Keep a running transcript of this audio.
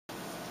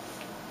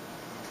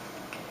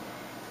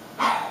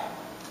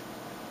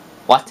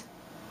What?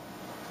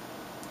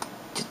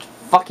 Just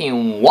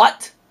fucking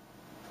what?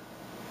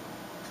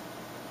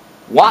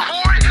 What?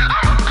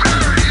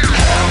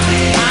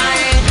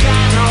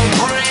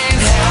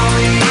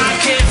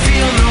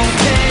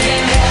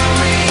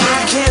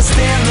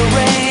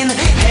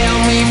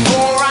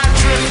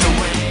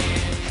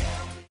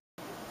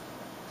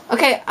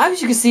 Okay,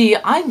 as you can see,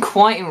 I'm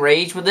quite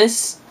enraged with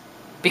this,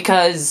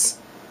 because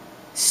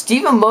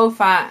Stephen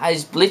Moffat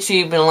has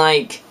literally been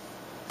like,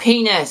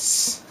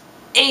 penis,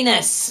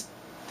 anus,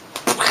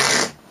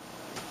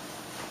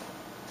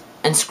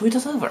 and screwed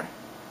us over,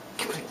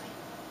 completely.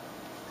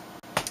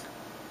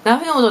 Now,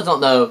 if anyone does not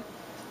know,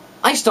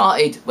 I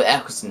started with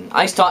Eccleston.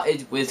 I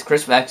started with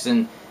Christopher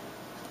Eccleston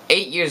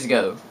 8 years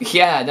ago.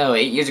 Yeah, no,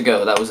 8 years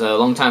ago. That was a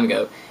long time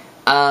ago.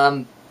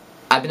 I've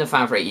been a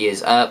fan for 8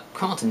 years.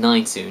 Come on to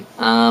 9 soon.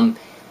 Why?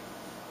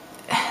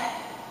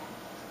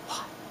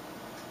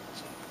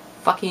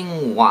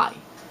 Fucking why?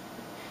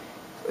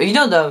 If you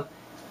don't know,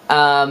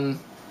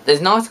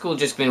 there's an article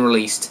just been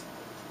released,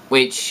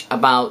 which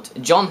about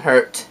John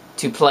Hurt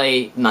to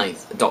play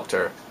Ninth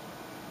Doctor,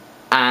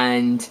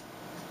 and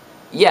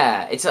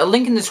yeah, it's a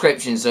link in the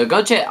description. So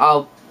go check.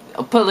 I'll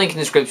put a link in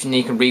the description. And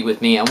you can read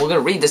with me, and we're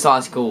gonna read this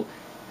article,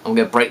 and we're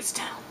gonna break this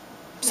down.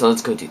 So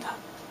let's go do that.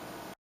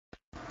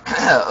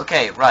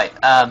 Okay, right,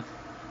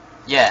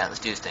 yeah, let's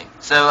do this thing.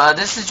 So,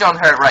 this is John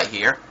Hurt right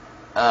here,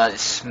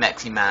 this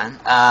smexy man.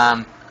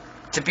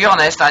 To be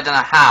honest, I don't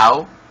know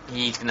how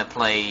he's gonna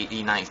play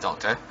the Ninth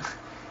Doctor,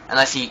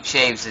 unless he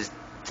shaves his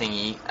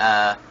thingy,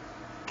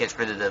 gets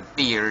rid of the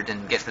beard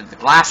and gets rid of the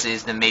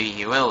glasses, then maybe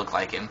he will look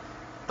like him,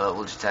 but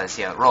we'll just have to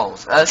see how it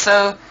rolls.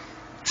 So,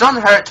 John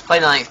Hurt to play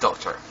the Ninth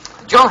Doctor.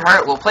 John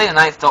Hurt will play the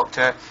Ninth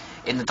Doctor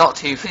in the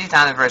Doctor Who 50th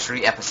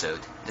anniversary episode.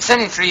 The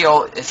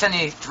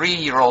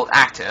 73-year-old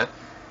actor,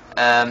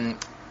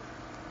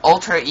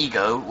 alter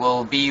ego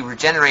will be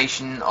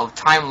regeneration of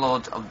the Time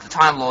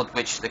Lord,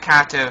 which the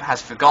character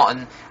has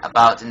forgotten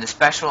about in the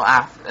special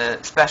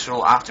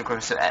after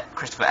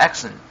Christopher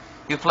Eccleston,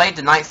 who played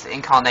the ninth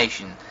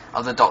incarnation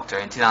of the Doctor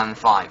in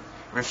 2005,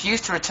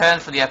 refused to return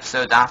for the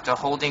episode after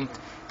holding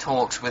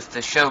talks with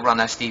the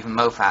showrunner Stephen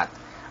Moffat.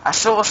 A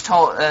source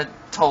told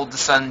the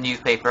Sun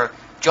newspaper,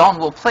 John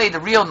will play the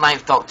real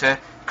Ninth Doctor.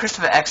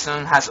 Christopher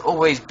Eccleston has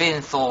always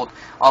been thought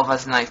of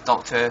as the Ninth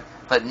Doctor,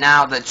 but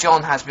now that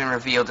John has been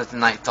revealed as the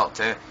Ninth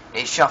Doctor,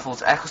 it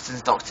shuffles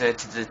Eccleston's Doctor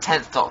to the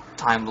 10th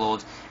Time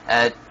Lord,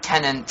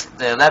 Tennant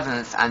the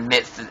 11th, and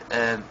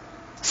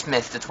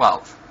Smith the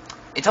 12th.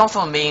 It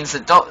also means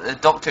that the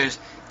Doctor's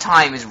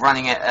time is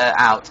running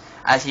out,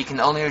 as he can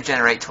only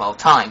regenerate 12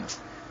 times.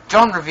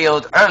 John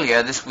revealed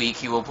earlier this week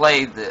he will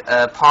play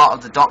the part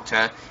of the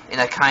Doctor in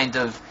a kind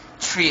of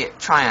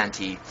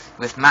trianty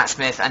with Matt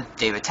Smith and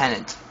David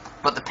Tennant.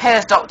 But the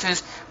pair's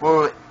doctors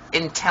will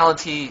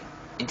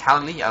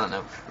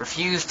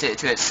refuse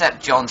to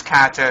accept John's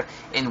character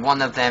in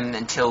one of them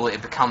until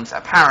it becomes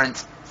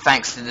apparent,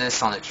 thanks to the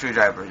sonic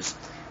screwdrivers.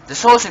 The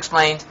source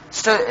explained,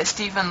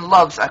 Stephen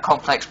loves a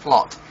complex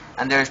plot,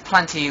 and there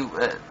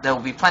will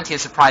be plenty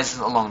of surprises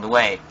along the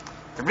way.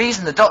 The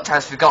reason the Doctor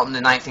has forgotten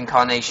the ninth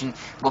incarnation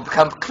will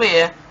become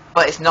clear,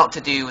 but it's not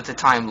to do with the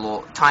Time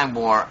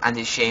War and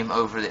his shame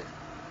over his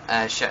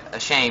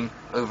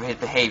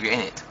behaviour in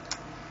it.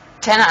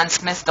 Tennant and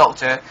Smith's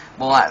Doctor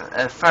will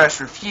at first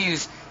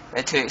refuse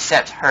to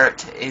accept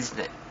Hurt is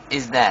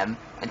them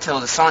until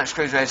the sonic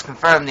screwdrivers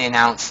confirm they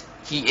announce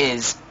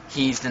he's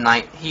the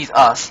Ninth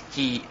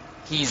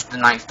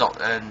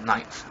Doctor,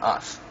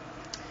 us.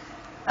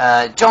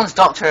 John's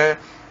Doctor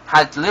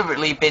had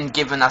deliberately been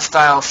given a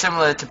style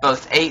similar to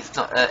both Eighth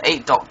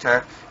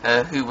Doctor,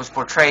 who was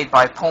portrayed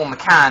by Paul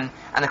McCann,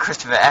 and the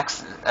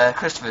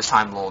Christopher's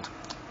Time Lord.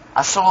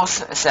 A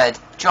source said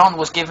John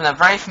was given a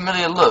very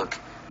familiar look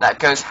that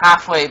goes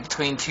halfway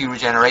between two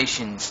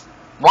regenerations.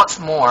 What's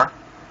more,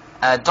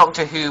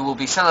 Doctor Who will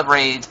be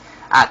celebrated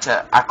at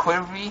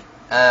Aquarii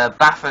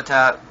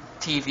BAFTA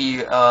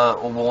TV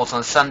Awards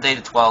on Sunday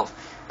the 12th,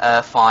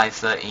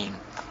 5/13,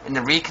 in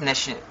the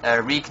recognition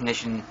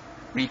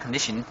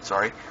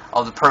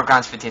of the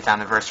programme's 50th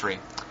anniversary.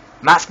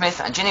 Matt Smith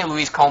and Jenny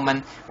Louise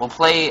Coleman will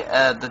play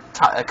the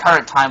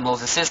current Time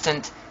Lord's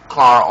assistant,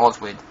 Clara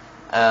Oswald.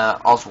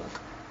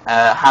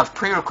 Have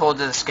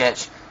pre-recorded a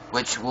sketch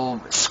which will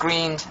be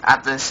screened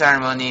at the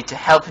ceremony to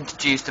help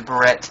introduce the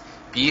Barrett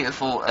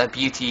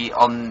beauty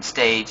on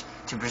stage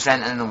to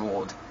present an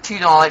award. Two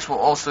Daleks will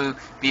also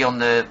be on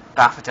the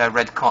BAFTA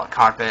red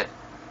carpet.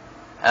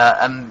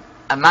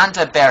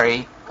 Amanda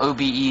Berry,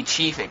 OBE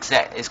Chief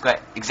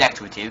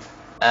Executive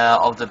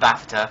of the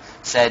BAFTA,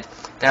 said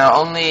there are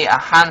only a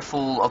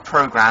handful of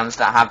programs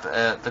that have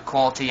the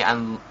quality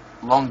and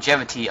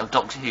longevity of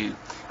Doctor Who,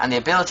 and the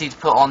ability to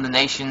put on the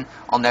nation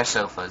on their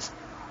sofas,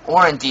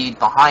 or indeed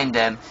behind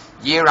them,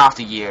 year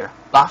after year.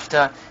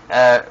 BAFTA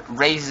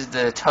raises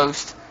the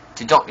toast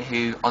to Doctor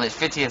Who on its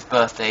 50th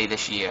birthday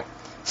this year.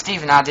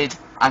 Stephen added,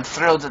 I'm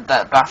thrilled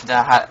that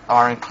BAFTA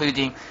are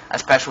including a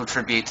special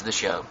tribute to the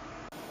show.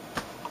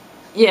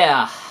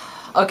 Yeah,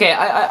 Okay,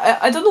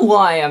 I don't know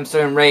why I'm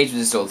so enraged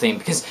with this sort of thing,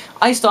 because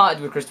I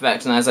started with Christopher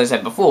Eccleston, as I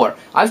said before.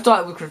 I've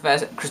started with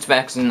Christopher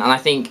Eccleston, and I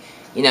think,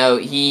 you know,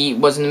 he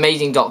was an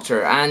amazing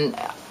Doctor, and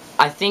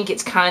I think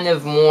it's kind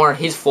of more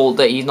his fault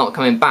that he's not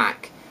coming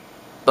back.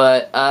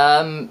 But,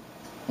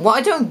 what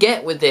I don't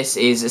get with this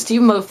is that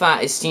Stephen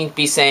Moffat seems to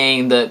be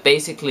saying that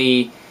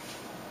basically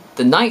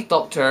the 9th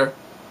Doctor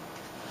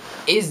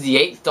is the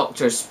 8th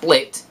Doctor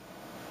split,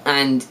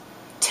 and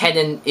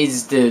Tennant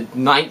is the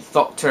 9th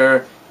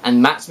Doctor,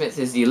 and Matt Smith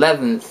is the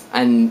 11th,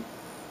 and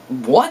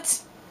what?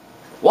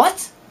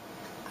 What?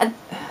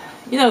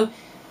 You know,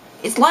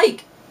 it's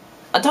like,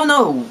 I don't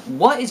know,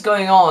 what is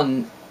going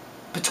on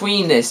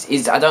between this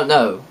is, I don't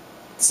know.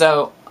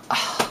 So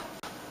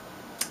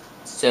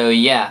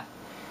yeah.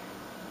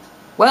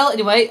 Well,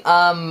 anyway,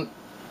 I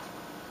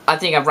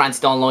think I've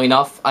ranted on long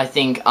enough. I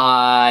think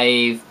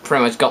I've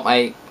pretty much got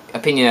my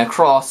opinion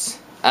across.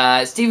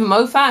 Stephen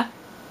Moffat,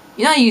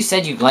 you know you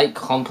said you like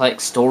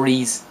complex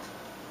stories?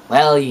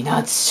 Well, you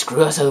know,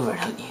 screw us over,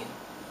 don't you?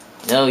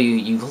 No,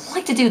 you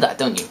like to do that,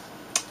 don't you?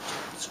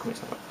 Screw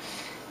us over.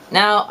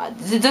 Now,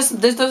 this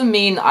doesn't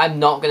mean I'm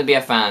not going to be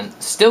a fan.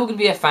 Still going to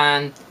be a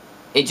fan.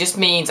 It just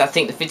means I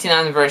think the 50th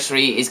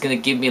anniversary is going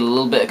to give me a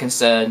little bit of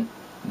concern,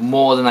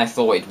 more than I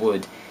thought it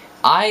would.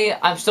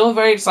 I'm still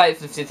very excited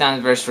for the 50th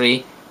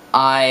anniversary.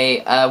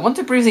 I want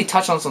to briefly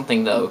touch on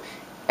something though.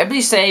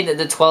 Everybody's saying that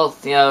the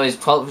 12th, you know, his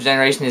 12th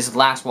generation is the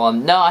last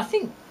one. No, I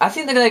think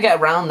they're going to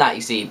get around that,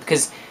 you see,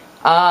 because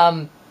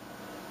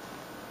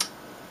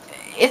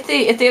if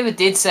they ever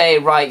did say,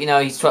 right, you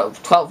know, he's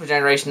 12th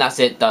generation, that's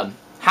it, done.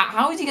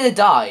 How is he going to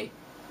die?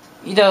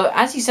 You know,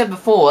 as he said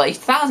before, he's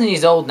 1,000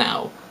 years old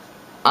now.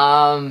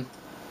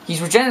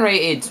 He's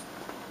regenerated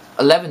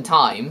 11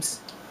 times.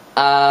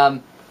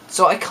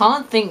 So I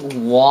can't think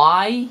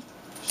why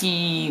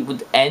he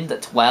would end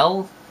at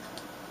 12.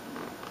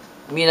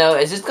 You know,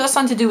 is this got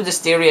something to do with this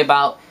theory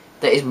about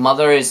that his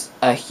mother is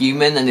a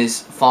human and his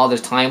father's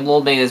Time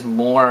Lord? Maybe there's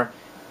more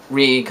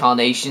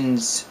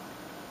reincarnations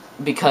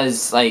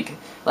because, like,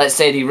 let's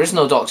say the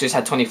original Doctors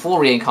had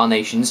 24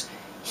 reincarnations.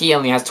 He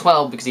only has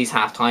 12 because he's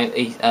half time.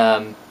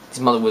 His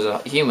mother was a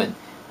human.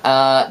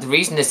 The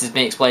reason this has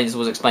been explained, this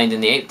was explained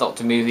in the 8th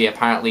Doctor movie.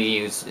 Apparently,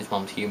 his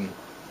mom's human.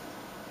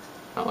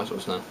 Not what I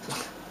was supposed to know.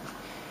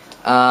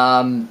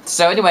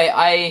 So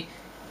anyway,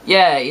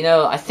 yeah, you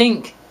know, I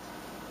think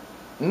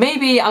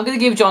maybe I'm gonna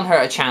give John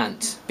Hurt a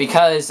chance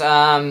because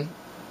I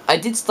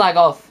did slag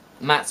off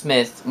Matt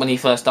Smith when he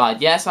first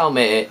died. Yes, I'll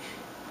admit it.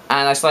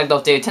 And I slagged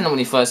off David Tennant when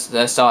he first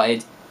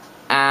started,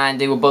 and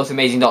they were both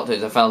amazing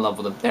Doctors. I fell in love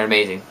with them. They're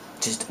amazing.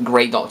 Just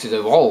great Doctors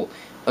overall.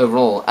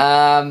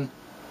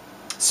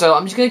 So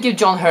I'm just going to give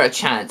John Hurt a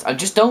chance. I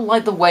just don't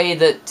like the way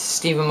that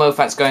Stephen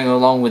Moffat's going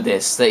along with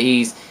this. That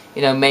he's,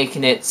 you know,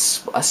 making it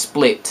a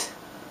split.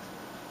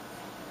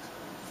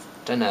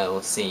 Don't know.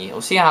 We'll see.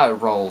 We'll see how it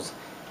rolls.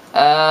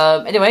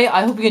 Anyway,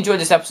 I hope you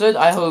enjoyed this episode.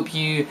 I hope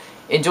you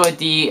enjoyed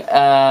the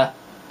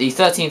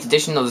 13th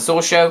edition of the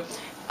Source Show.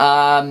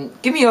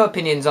 Give me your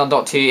opinions on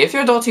Doctor Who. If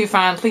you're a Doctor Who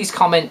fan, please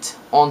comment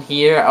on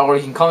here, or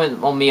you can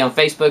comment on me on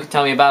Facebook and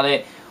tell me about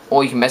it,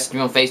 or you can message me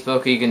on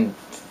Facebook, or you can,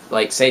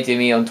 like, say to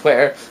me on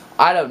Twitter.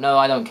 I don't know,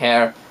 I don't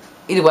care.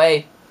 Either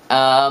way,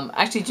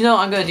 actually, do you know,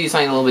 I'm going to do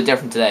something a little bit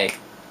different today.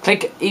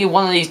 Click either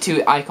one of these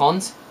two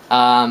icons.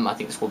 I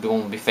think this one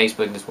will be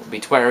Facebook, this one will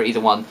be Twitter, either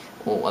one,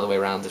 or other way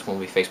around, this one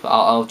will be Facebook.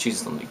 I'll choose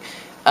something.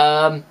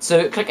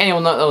 So click any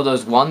one of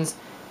those ones.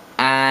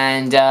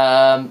 And,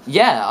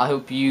 yeah, I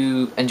hope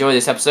you enjoy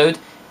this episode.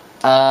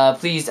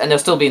 Please, and they'll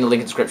still be in the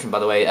link in the description, by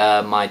the way,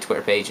 my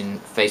Twitter page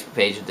and Facebook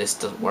page if this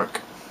doesn't work.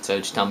 So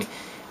just tell me.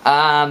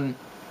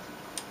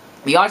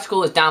 The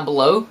article is down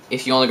below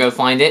if you want to go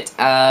find it.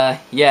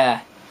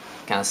 Yeah,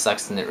 kind of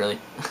sucks, doesn't it, really?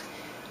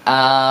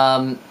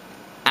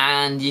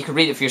 And you can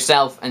read it for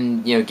yourself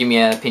and, you know, give me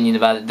an opinion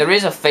about it. There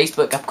is a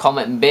Facebook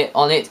comment bit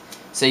on it,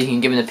 so you can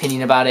give an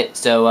opinion about it.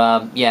 So,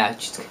 yeah,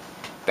 just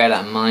bear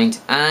that in mind.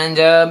 And,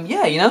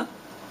 yeah, you know,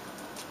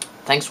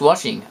 thanks for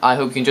watching. I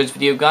hope you enjoyed this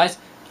video, guys.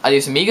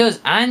 Adios amigos,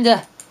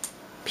 and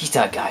peace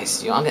out,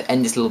 guys. You know, I'm going to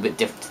end this a little bit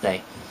different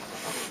today.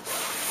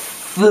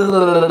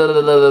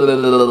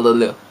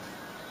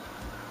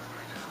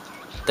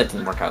 That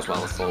didn't work out as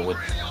well as I thought it would.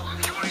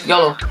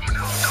 YOLO.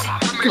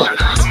 Goodbye,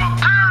 guys.